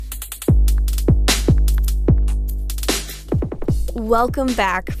Welcome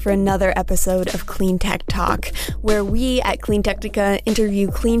back for another episode of Clean Tech Talk, where we at Clean Technica interview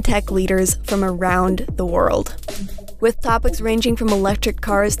clean tech leaders from around the world. With topics ranging from electric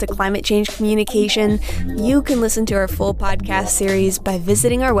cars to climate change communication, you can listen to our full podcast series by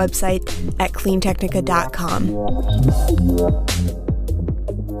visiting our website at cleantechnica.com.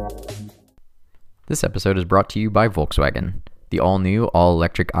 This episode is brought to you by Volkswagen. The all-new,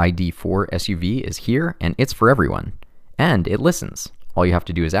 all-electric ID4 SUV is here, and it's for everyone. And it listens. All you have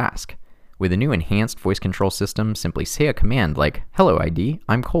to do is ask. With a new enhanced voice control system, simply say a command like, "Hello ID,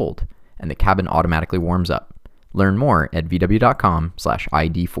 I'm cold," and the cabin automatically warms up. Learn more at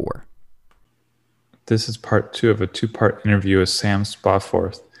vw.com/ID4. This is part 2 of a 2-part interview with Sam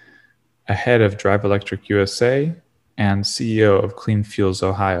Spawforth, head of Drive Electric USA and CEO of Clean Fuels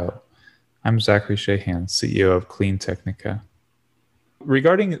Ohio. I'm Zachary Shahan, CEO of Clean Technica.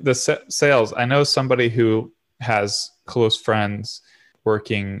 Regarding the sales, I know somebody who has close friends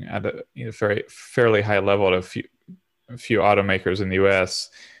working at a fairly high level at a few automakers in the U.S.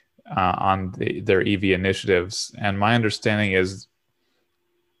 On their EV initiatives, and my understanding is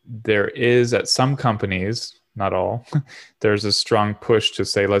there is at some companies, not all, there's a strong push to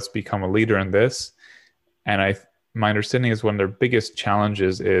say let's become a leader in this. And my understanding is one of their biggest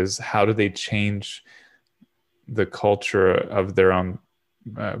challenges is how do they change the culture of their own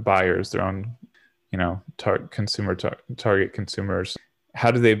buyers, their own target consumers.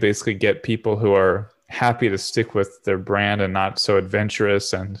 How do they basically get people who are happy to stick with their brand and not so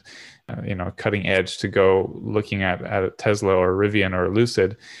adventurous and cutting edge to go looking at a Tesla or Rivian or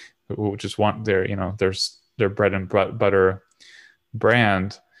Lucid, who just want their bread and butter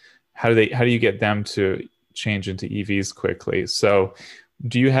brand? How do you get them to change into EVs quickly? So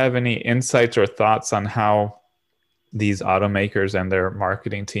do you have any insights or thoughts on how these automakers and their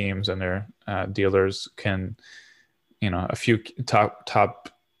marketing teams and their dealers can, a few top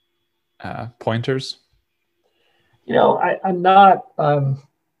pointers? I'm not a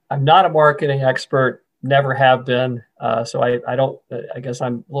marketing expert, never have been. So I guess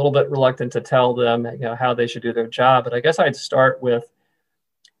I'm a little bit reluctant to tell them, how they should do their job. But I guess I'd start with,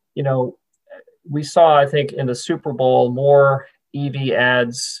 we saw, I think, in the Super Bowl more EV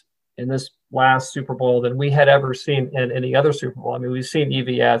ads in this last Super Bowl than we had ever seen in any other Super Bowl. I mean, we've seen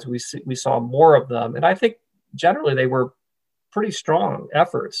EV ads, we saw more of them. And I think generally they were pretty strong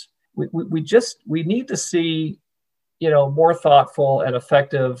efforts. We need to see, more thoughtful and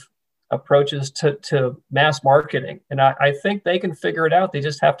effective approaches to mass marketing. And I think they can figure it out. They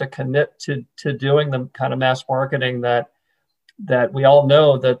just have to commit to doing the kind of mass marketing that we all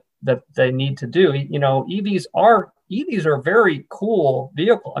know that they need to do. EVs are very cool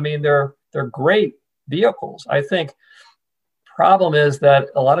vehicle. I mean, they're great vehicles. I think problem is that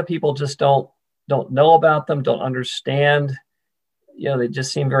a lot of people just don't know about them, don't understand. They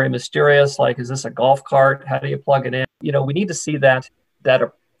just seem very mysterious. Like, is this a golf cart? How do you plug it in? We need to see that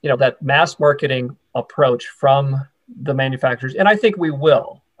mass marketing approach from the manufacturers. And I think we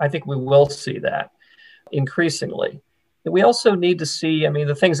will see that increasingly. And we also need to see,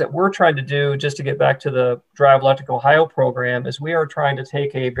 the things that we're trying to do, just to get back to the Drive Electric Ohio program, is we are trying to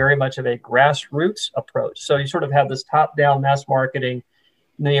take a very much of a grassroots approach. So you sort of have this top-down mass marketing.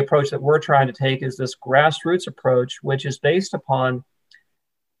 And the approach that we're trying to take is this grassroots approach, which is based upon,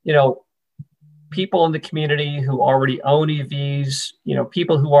 people in the community who already own EVs,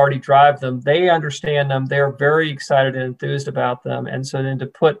 people who already drive them. They understand them. They're very excited and enthused about them. And so then to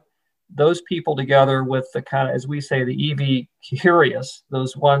put those people together with the kind of, as we say, the EV curious,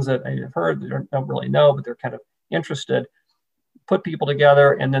 those ones that I've heard that don't really know, but they're kind of interested, put people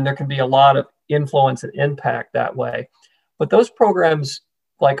together, and then there can be a lot of influence and impact that way. But those programs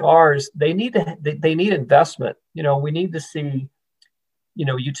like ours, they need investment. We need to see,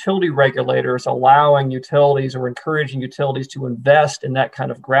 utility regulators allowing utilities or encouraging utilities to invest in that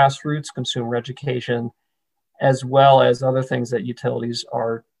kind of grassroots consumer education, as well as other things that utilities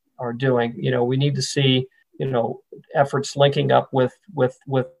are doing. We need to see, efforts linking up with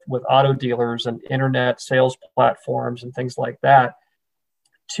auto dealers and internet sales platforms and things like that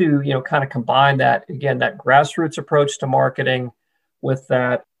to, kind of combine that, again, that grassroots approach to marketing with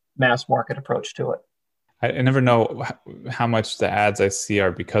that mass market approach to it. I never know how much the ads I see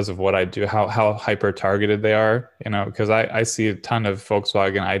are because of what I do, how hyper targeted they are, because I see a ton of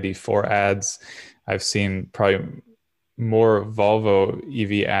Volkswagen ID4 ads. I've seen probably more Volvo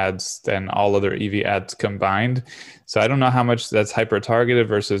EV ads than all other EV ads combined. So I don't know how much that's hyper targeted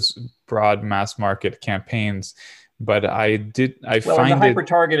versus broad mass market campaigns, but find the hyper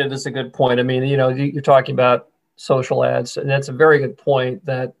targeted is a good point. I mean, you're talking about social ads, and that's a very good point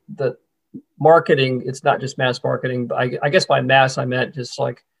that marketing, it's not just mass marketing, but I guess by mass I meant just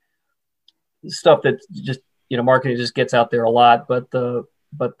like stuff that just, marketing just gets out there a lot, but the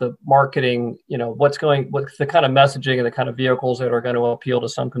marketing, what's the kind of messaging and the kind of vehicles that are going to appeal to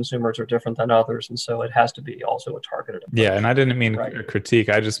some consumers are different than others. And so it has to be also a targeted approach. Yeah. And I didn't mean Right. critique.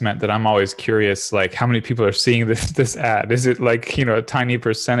 I just meant that I'm always curious, like how many people are seeing this ad? Is it like, a tiny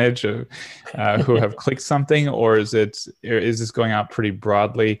percentage of who have clicked something, or is this going out pretty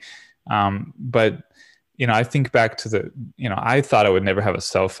broadly? But, I think back to I thought I would never have a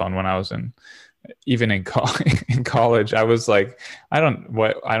cell phone when I was even in college. I was like, I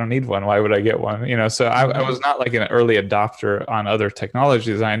don't need one. Why would I get one? So I was not like an early adopter on other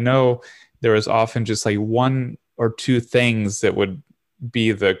technologies. I know there was often just like one or two things that would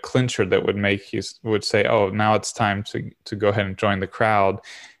be the clincher that would make you would say, oh, now it's time to go ahead and join the crowd.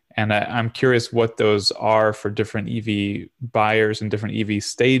 And I'm curious what those are for different EV buyers and different EV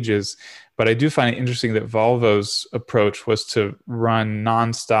stages. But I do find it interesting that Volvo's approach was to run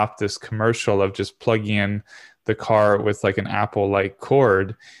nonstop this commercial of just plugging in the car with like an Apple-like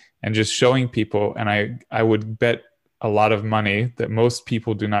cord and just showing people. And I would bet a lot of money that most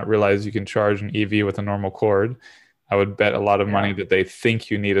people do not realize you can charge an EV with a normal cord. I would bet a lot of money that they think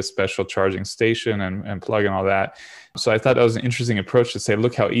you need a special charging station and plug and all that. So I thought that was an interesting approach to say,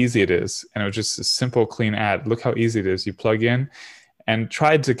 look how easy it is. And it was just a simple, clean ad. Look how easy it is. You plug in, and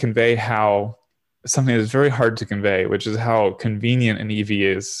tried to convey how something that's very hard to convey, which is how convenient an EV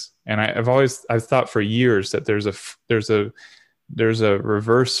is. And I've thought for years that there's a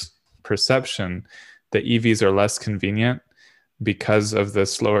reverse perception that EVs are less convenient because of the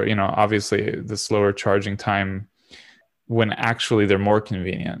slower, obviously the slower charging time, when actually they're more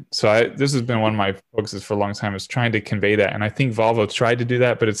convenient. So this has been one of my focuses for a long time, is trying to convey that. And I think Volvo tried to do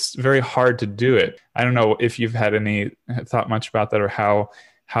that, but it's very hard to do it. I don't know if you've had any thought much about that, or how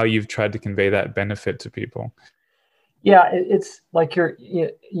you've tried to convey that benefit to people. Yeah, it's like you're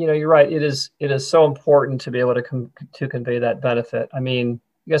right. It is so important to be able to convey that benefit. I mean,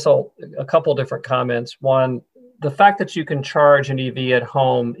 I guess a couple different comments. One, the fact that you can charge an EV at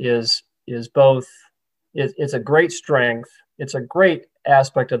home is both. It's a great strength. It's a great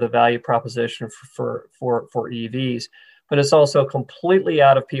aspect of the value proposition for EVs, but it's also completely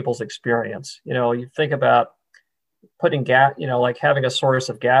out of people's experience. You think about putting gas, like having a source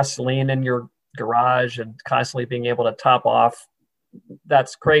of gasoline in your garage and constantly being able to top off.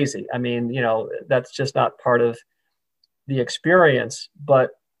 That's crazy. I mean, that's just not part of the experience,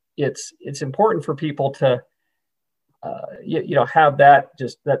 but it's important for people to have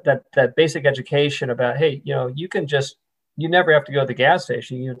that basic education about, hey, you never have to go to the gas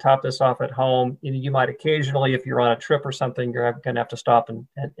station. You can top this off at home. You might occasionally, if you're on a trip or something, you're going to have to stop and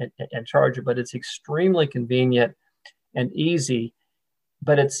charge it, but it's extremely convenient and easy,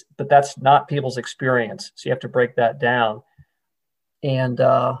 but that's not people's experience. So you have to break that down. And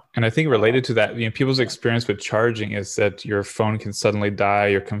I think related to that, people's experience with charging is that your phone can suddenly die,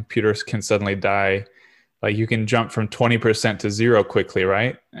 your computers can suddenly die. Like you can jump from 20% to zero quickly,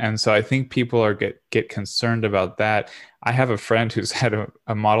 right? And so I think people get concerned about that. I have a friend who's had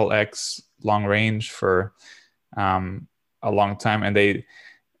a Model X long range for a long time, and they,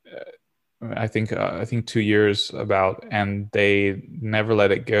 I think 2 years about, and they never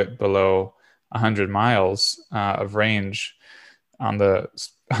let it get below 100 miles of range on the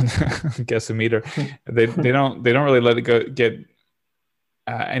guessometer. They don't really let it get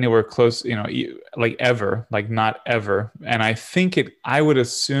anywhere close, like ever, like not ever. And I would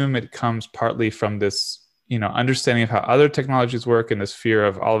assume it comes partly from this, understanding of how other technologies work, and this fear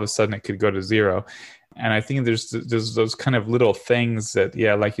of all of a sudden it could go to zero. And I think there's those kind of little things that,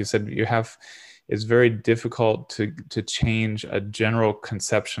 like you said, it's very difficult to change a general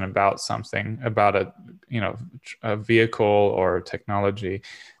conception about something, about a vehicle or technology.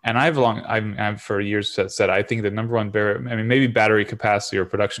 And I've for years said I think the number one barrier, I mean, maybe battery capacity or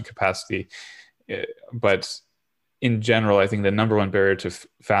production capacity, but in general, I think the number one barrier to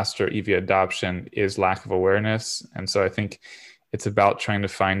faster EV adoption is lack of awareness. And so I think it's about trying to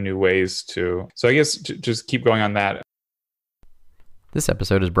find new ways to. So I guess to just keep going on that. This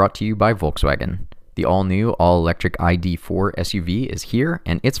episode is brought to you by Volkswagen. The all-new, all-electric ID4 SUV is here,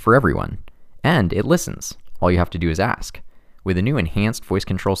 and it's for everyone. And it listens. All you have to do is ask. With a new enhanced voice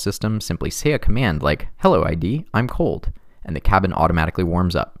control system, simply say a command like, "Hello ID, I'm cold," and the cabin automatically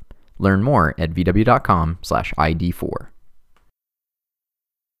warms up. Learn more at vw.com/ID4.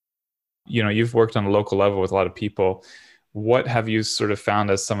 You've worked on a local level with a lot of people. What have you sort of found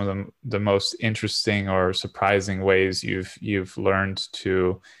as some of the most interesting or surprising ways you've learned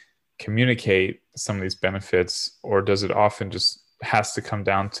to communicate some of these benefits, or does it often just has to come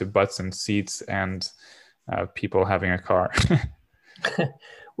down to butts and seats and people having a car.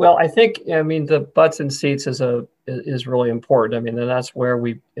 Well, I think, I mean, the butts and seats is really important. I mean, and that's where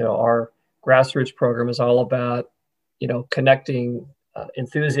our grassroots program is all about, connecting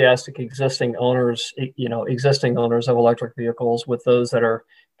enthusiastic existing owners of electric vehicles with those that are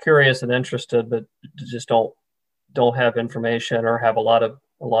curious and interested, but just don't have information or have a lot of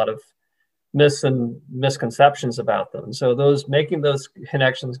misconceptions about them. So making those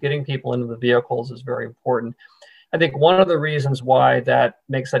connections, getting people into the vehicles is very important. I think one of the reasons why that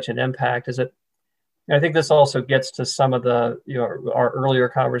makes such an impact is that I think this also gets to some of our earlier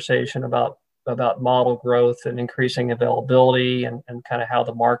conversation about model growth and increasing availability and kind of how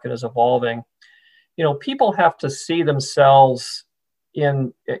the market is evolving. People have to see themselves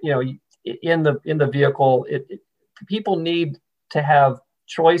in the vehicle. People need to have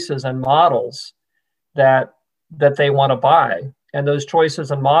choices and models that they want to buy, and those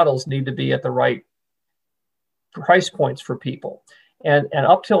choices and models need to be at the right price points for people. And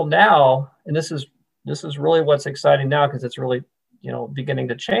up till now, and this is really what's exciting now, because it's really beginning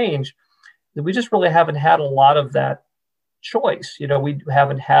to change, that we just really haven't had a lot of that choice. We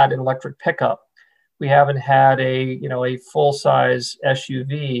haven't had an electric pickup, we haven't had a full size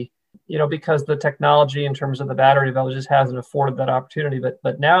SUV, because the technology in terms of the battery development just hasn't afforded that opportunity.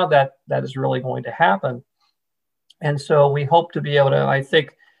 But now that is really going to happen, and so we hope to be able to. I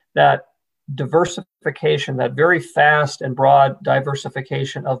think that diversification, that very fast and broad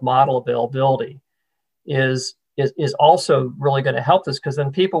diversification of model availability is also really going to help this, because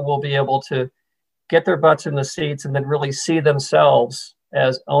then people will be able to get their butts in the seats and then really see themselves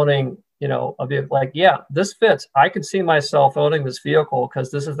as owning, a vehicle. Like, yeah, this fits. I can see myself owning this vehicle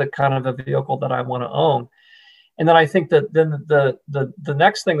because this is the kind of a vehicle that I want to own. And then I think that then the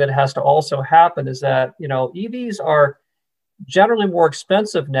next thing that has to also happen is that, EVs are generally more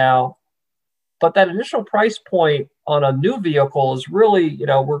expensive now, but that initial price point on a new vehicle is really,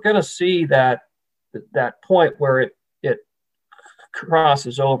 we're going to see that point where it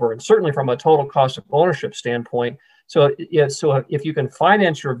crosses over, and certainly from a total cost of ownership standpoint. So if you can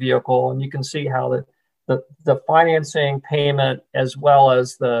finance your vehicle, and you can see how the financing payment, as well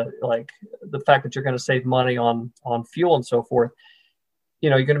as the fact that you're going to save money on fuel and so forth,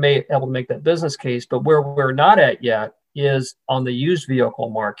 you're going to be able to make that business case. But where we're not at yet is on the used vehicle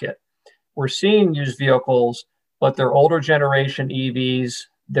market. We're seeing used vehicles, but they're older generation EVs.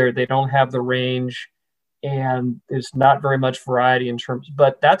 They don't have the range, and there's not very much variety in terms.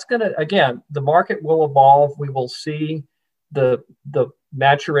 But that's going to, again, the market will evolve. We will see the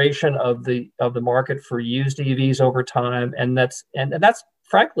maturation of the market for used EVs over time, and that's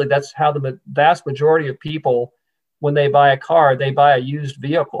frankly, that's how the vast majority of people, when they buy a car, they buy a used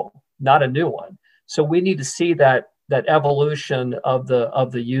vehicle, not a new one. So we need to see that evolution of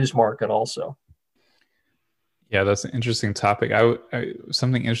the used market also. Yeah, that's an interesting topic.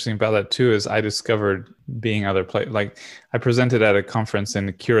 Something interesting about that too is I discovered being other places. Like, I presented at a conference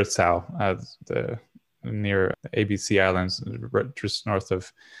in Curacao, near ABC Islands, just north of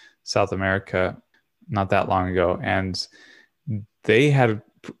South America, not that long ago, and they had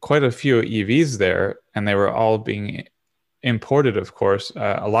quite a few EVs there, and they were all being imported, of course.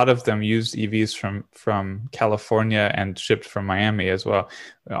 A lot of them used EVs from California and shipped from Miami as well,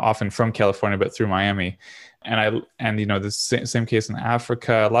 often from California but through Miami. And the same case in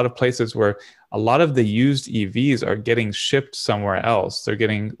Africa, a lot of places where a lot of the used EVs are getting shipped somewhere else. They're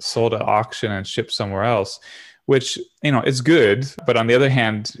getting sold at auction and shipped somewhere else, which, is good. But on the other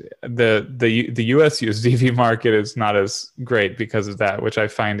hand, the US used EV market is not as great because of that, which I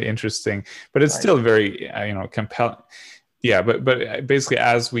find interesting. But it's still very, compelling. Yeah, but basically,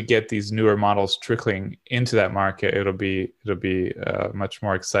 as we get these newer models trickling into that market, it'll be much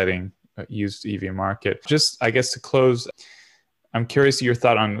more exciting used EV market. Just, I guess, to close, I'm curious your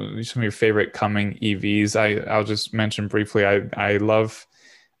thought on some of your favorite coming EVs. I'll just mention briefly. I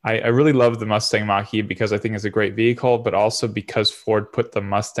really love the Mustang Mach-E because I think it's a great vehicle, but also because Ford put the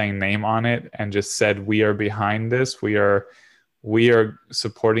Mustang name on it and just said, we are behind this. We are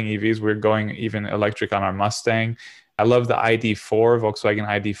supporting EVs. We're going even electric on our Mustang. I love the ID4, Volkswagen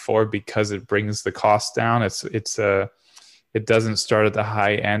ID4, because it brings the cost down. It doesn't start at the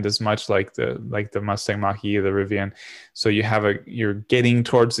high end as much like the Mustang Mach-E, the Rivian. So you're getting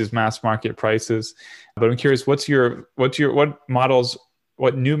towards these mass market prices. But I'm curious, what new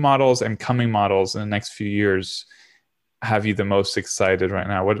models and coming models in the next few years have you the most excited right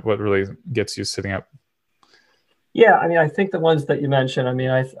now? What really gets you sitting up? Yeah, I mean, I think the ones that you mentioned, I mean,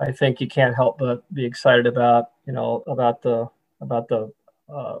 I think you can't help but be excited about the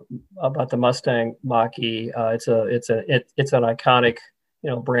about the Mustang Mach-E. It's an iconic,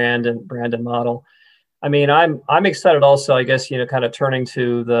 brand and model. I mean, I'm excited also, I guess, kind of turning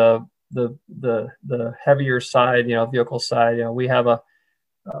to the heavier side, vehicle side. We have a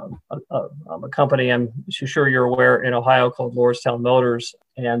company, I'm sure you're aware, in Ohio called Lordstown Motors,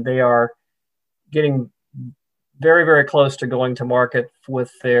 and they are getting very, very close to going to market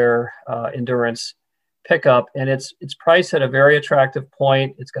with their endurance pickup, and it's priced at a very attractive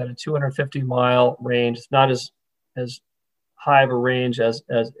point. It's got a 250-mile range. It's not as high of a range as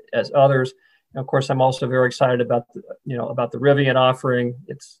others. And of course, I'm also very excited about the Rivian offering.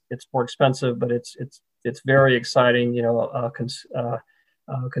 It's more expensive, but it's very exciting.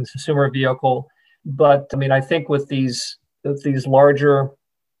 Consumer vehicle. But I mean, I think with these larger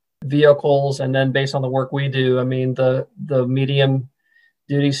vehicles, and then based on the work we do, I mean, the medium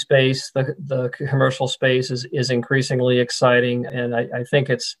duty space, the commercial space is increasingly exciting, and I think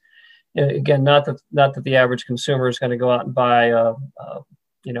it's, again, not that the average consumer is going to go out and buy a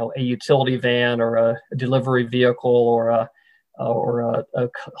utility van or a delivery vehicle or a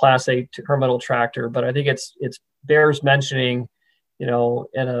Class 8 terminal tractor, but I think it's bears mentioning, in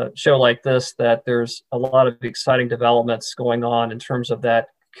a show like this, that there's a lot of exciting developments going on in terms of that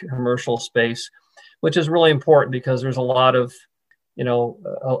commercial space, which is really important because there's a lot of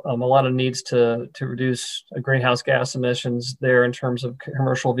needs to reduce greenhouse gas emissions there in terms of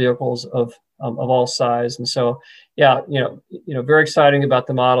commercial vehicles of all size. And so, yeah, very exciting about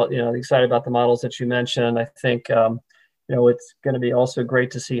the model, excited about the models that you mentioned. I think, it's going to be also great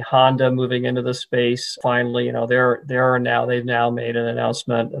to see Honda moving into the space. Finally, they've now made an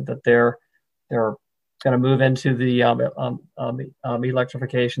announcement that they're going to move into the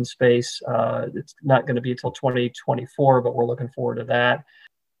electrification space. It's not going to be until 2024, but we're looking forward to that.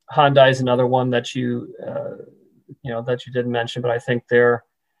 Hyundai is another one that you didn't mention, but I think their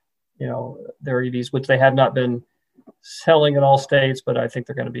EVs, which they have not been selling in all states, but I think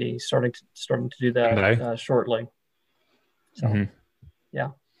they're going to be starting to do that shortly. So, yeah.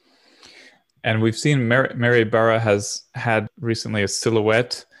 And we've seen Mary Barra has had recently a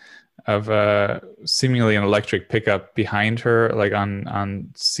silhouette of seemingly an electric pickup behind her, like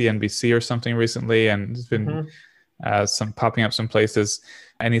on CNBC or something recently, and it's been some popping up some places.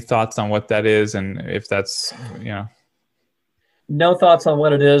 Any thoughts on what that is, and if that's No thoughts on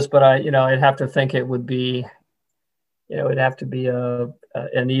what it is, but I'd have to think it would be, it'd have to be an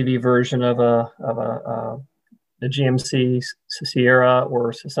EV version of the GMC Sierra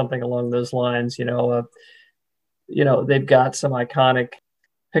or something along those lines. They've got some iconic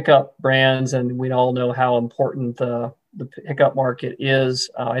pickup brands, and we all know how important the pickup market is.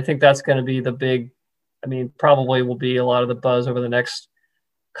 I think that's going to be the big, probably will be a lot of the buzz over the next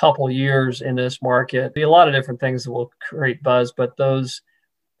couple years in this market. Be a lot of different things that will create buzz, but those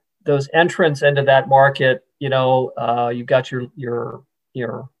entrants into that market, you've got your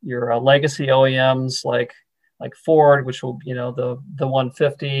legacy OEMs like Ford, which will, the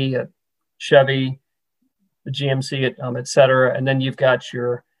 150, Chevy, the GMC, et cetera. And then you've got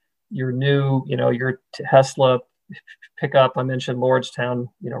your new, your Tesla pickup. I mentioned Lordstown,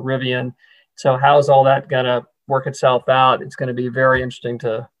 Rivian. So how's all that going to work itself out? It's going to be very interesting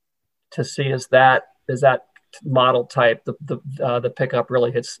to see as that model type, the pickup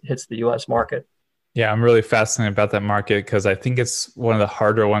really hits the U.S. market. Yeah, I'm really fascinated about that market because I think it's one of the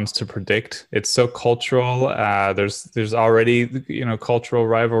harder ones to predict. It's so cultural. There's already cultural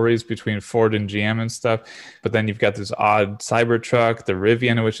rivalries between Ford and GM and stuff, but then you've got this odd Cybertruck, the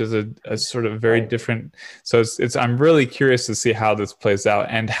Rivian, which is a sort of very different. So it's I'm really curious to see how this plays out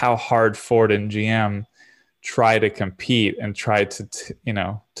and how hard Ford and GM try to compete and try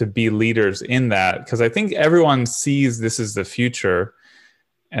to be leaders in that, because I think everyone sees this as the future.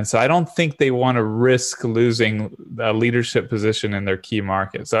 And so I don't think they want to risk losing a leadership position in their key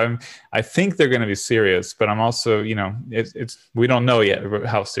market. So I think they're going to be serious, but I'm also, we don't know yet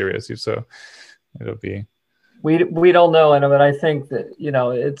how serious. So it'll be. We don't know, but I think that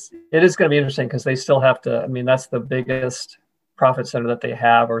it is going to be interesting because they still have to. That's the biggest profit center that they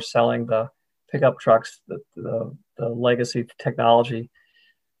have, are selling the pickup trucks, the legacy technology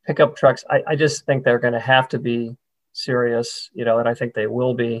pickup trucks. I just think they're going to have to be serious, and I think they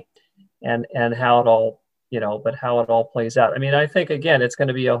will be, and how it all, but how it all plays out. I think, again, it's going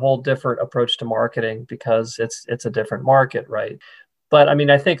to be a whole different approach to marketing because it's a different market, right? But I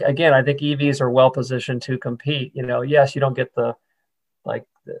think EVs are well positioned to compete. Yes, you don't get the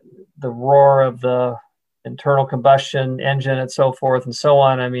roar of the internal combustion engine and so forth and so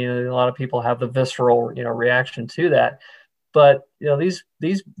on. A lot of people have the visceral, reaction to that. but these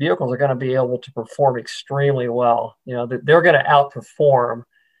vehicles are going to be able to perform extremely well. They're going to outperform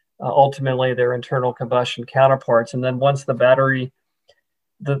ultimately their internal combustion counterparts. And then once the battery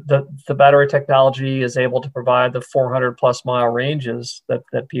technology is able to provide the 400 plus mile ranges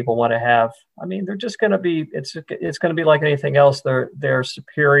that people want to have, I mean, they're just going to be, it's going to be like anything else. They're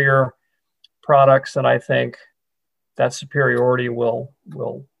superior products, and I think that superiority will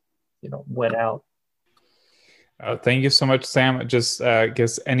win out. Thank you so much, Sam. Just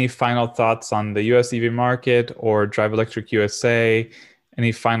guess any final thoughts on the US EV market or Drive Electric USA?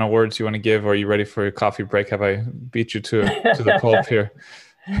 Any final words you want to give, or are you ready for your coffee break? Have I beat you to the pulp here?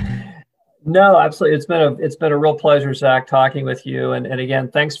 No, absolutely. It's been a real pleasure, Zach, talking with you. And again,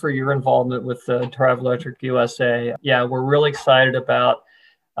 thanks for your involvement with Drive Electric USA. Yeah, we're really excited about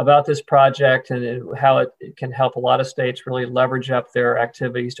this project and how it can help a lot of states really leverage up their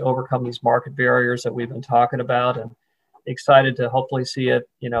activities to overcome these market barriers that we've been talking about, and excited to hopefully see it,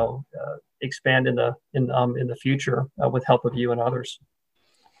 expand in the future with help of you and others.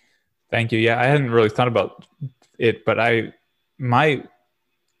 Thank you. Yeah, I hadn't really thought about it, but I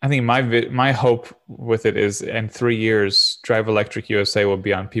think my hope with it is in 3 years, Drive Electric USA will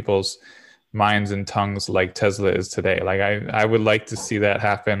be on people's minds and tongues like Tesla is today. Like I would like to see that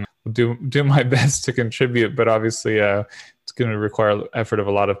happen. Do my best to contribute, but obviously it's going to require effort of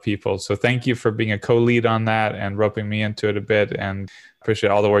a lot of people. So thank you for being a co-lead on that and roping me into it a bit, and appreciate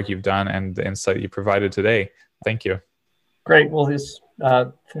all the work you've done and the insight you provided today. Thank you. Great. Well,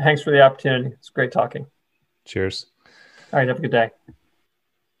 thanks for the opportunity. It's great talking. Cheers. All right. Have a good day.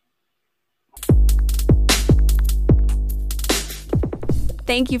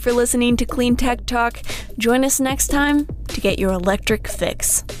 Thank you for listening to Clean Tech Talk. Join us next time to get your electric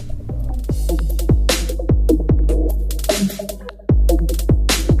fix.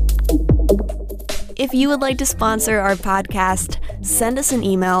 If you would like to sponsor our podcast, send us an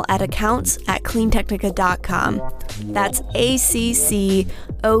email at accounts@cleantechnica.com. That's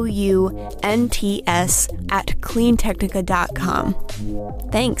ACCOUNTS@cleantechnica.com.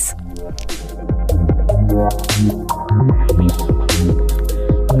 Thanks.